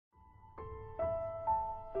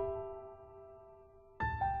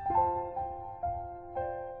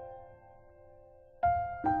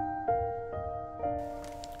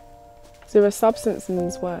Zero substance in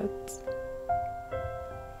these words.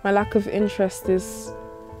 My lack of interest is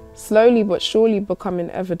slowly but surely becoming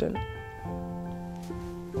evident.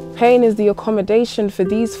 Pain is the accommodation for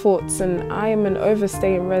these thoughts, and I am an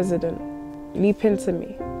overstaying resident. Leap into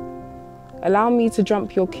me. Allow me to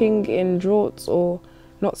jump your king in draughts or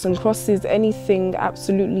knots and crosses, anything,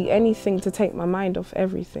 absolutely anything to take my mind off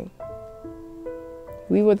everything.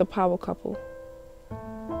 We were the power couple.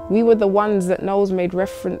 We were the ones that Knowles made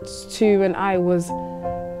reference to, and I was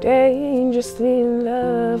dangerously in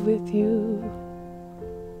love with you.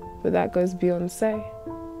 But that goes beyond say.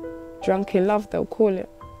 Drunk in love, they'll call it.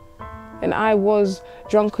 And I was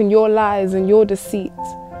drunk on your lies and your deceit.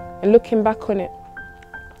 And looking back on it,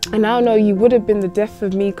 and now I know you would have been the death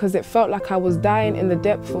of me, because it felt like I was dying in the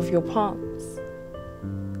depth of your palms.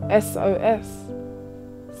 SOS.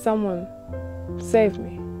 Someone save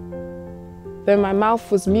me. Though my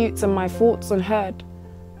mouth was mute and my thoughts unheard,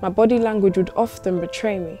 my body language would often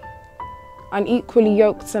betray me. Unequally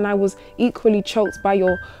yoked, and I was equally choked by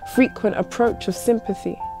your frequent approach of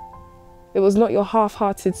sympathy. It was not your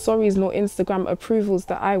half-hearted sorries nor Instagram approvals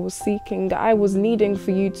that I was seeking. I was needing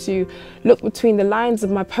for you to look between the lines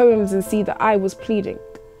of my poems and see that I was pleading.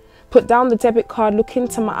 Put down the debit card, look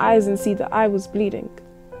into my eyes and see that I was bleeding.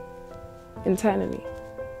 Internally.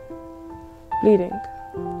 Bleeding.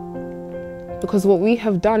 Because what we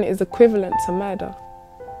have done is equivalent to murder.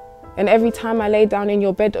 And every time I lay down in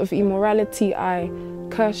your bed of immorality, I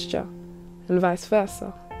cursed you, and vice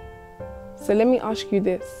versa. So let me ask you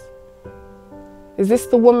this. Is this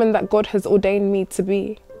the woman that God has ordained me to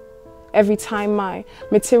be? Every time my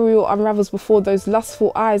material unravels before those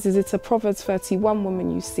lustful eyes, is it a Proverbs 31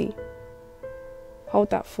 woman you see?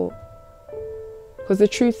 Hold that thought. Because the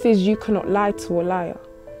truth is, you cannot lie to a liar.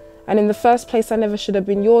 And in the first place, I never should have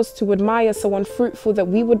been yours to admire, so unfruitful that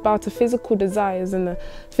we would bow to physical desires, and the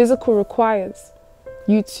physical requires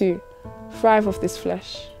you to thrive off this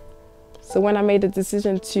flesh. So when I made a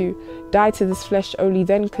decision to die to this flesh, only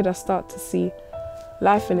then could I start to see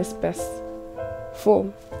life in its best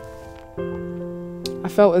form. I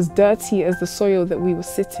felt as dirty as the soil that we were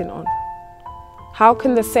sitting on. How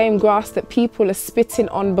can the same grass that people are spitting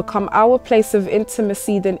on become our place of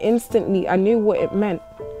intimacy? Then instantly I knew what it meant.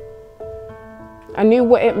 I knew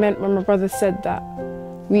what it meant when my brother said that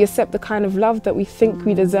we accept the kind of love that we think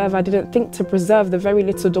we deserve. I didn't think to preserve the very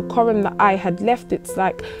little decorum that I had left. It's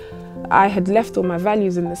like I had left all my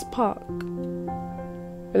values in this park.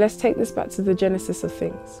 But let's take this back to the genesis of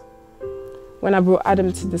things. When I brought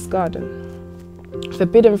Adam to this garden,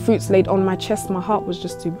 forbidden fruits laid on my chest, my heart was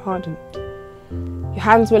just too hardened. Your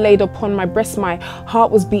hands were laid upon my breast, my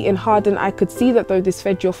heart was beating hard, and I could see that though this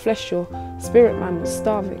fed your flesh, your spirit man was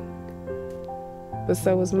starving. But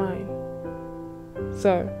so was mine.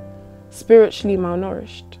 So, spiritually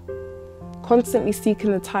malnourished, constantly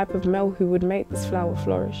seeking the type of male who would make this flower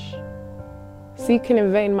flourish. Seeking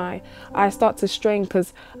in vain, my eyes start to strain,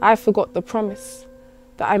 because I forgot the promise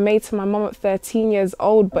that I made to my mum at 13 years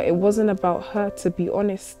old, but it wasn't about her, to be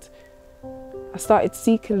honest. I started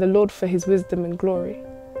seeking the Lord for his wisdom and glory.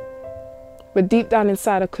 But deep down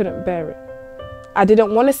inside, I couldn't bear it. I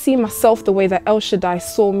didn't want to see myself the way that El Shaddai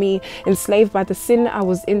saw me, enslaved by the sin I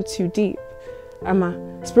was in too deep. And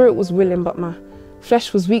my spirit was willing, but my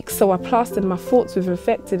flesh was weak, so I plastered my thoughts with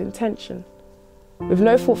infected intention, with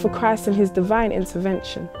no thought for Christ and his divine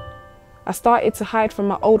intervention. I started to hide from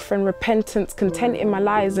my old friend repentance, content in my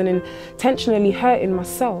lies and intentionally hurting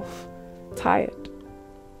myself. Tired.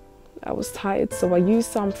 I was tired, so I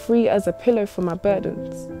used some free as a pillow for my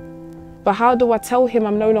burdens. But how do I tell him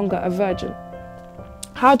I'm no longer a virgin?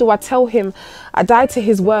 How do I tell him I died to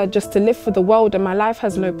his word just to live for the world and my life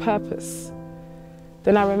has no purpose?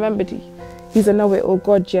 Then I remembered he's a know-it-all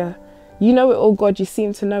God, yeah. You know it all, God, you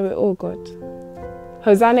seem to know it all, God.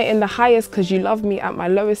 Hosanna in the highest, because you love me at my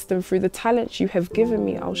lowest, and through the talents you have given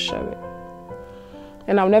me, I'll show it.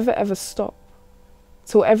 And I'll never ever stop,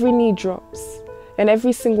 till every knee drops, and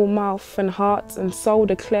every single mouth and heart and soul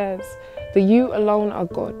declares that you alone are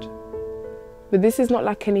God. But this is not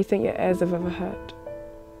like anything your ears have ever heard.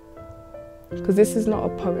 Because this is not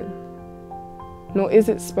a poem, nor is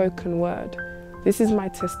it spoken word. This is my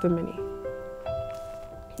testimony.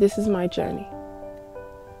 This is my journey.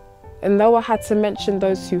 And though I had to mention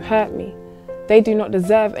those who hurt me, they do not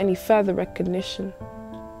deserve any further recognition.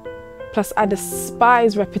 Plus, I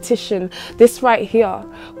despise repetition. This right here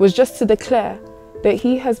was just to declare that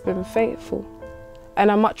he has been faithful.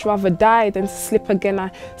 And I much rather die than to slip again.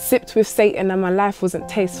 I sipped with Satan and my life wasn't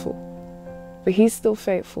tasteful. But he's still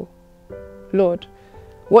faithful. Lord,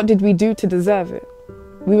 what did we do to deserve it?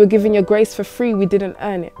 We were given your grace for free, we didn't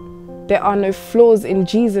earn it. There are no flaws in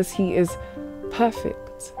Jesus. He is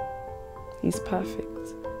perfect. He's perfect.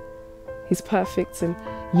 He's perfect, and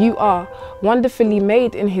you are wonderfully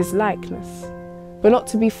made in his likeness. But not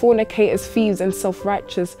to be fornicators, thieves, and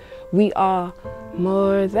self-righteous. We are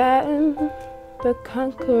more than the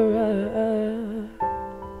conqueror.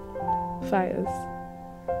 Fighters,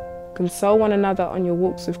 console one another on your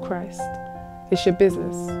walks with Christ. It's your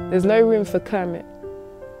business. There's no room for Kermit.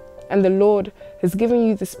 And the Lord has given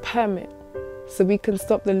you this permit so we can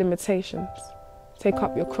stop the limitations. Take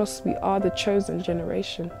up your cross. We are the chosen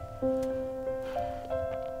generation.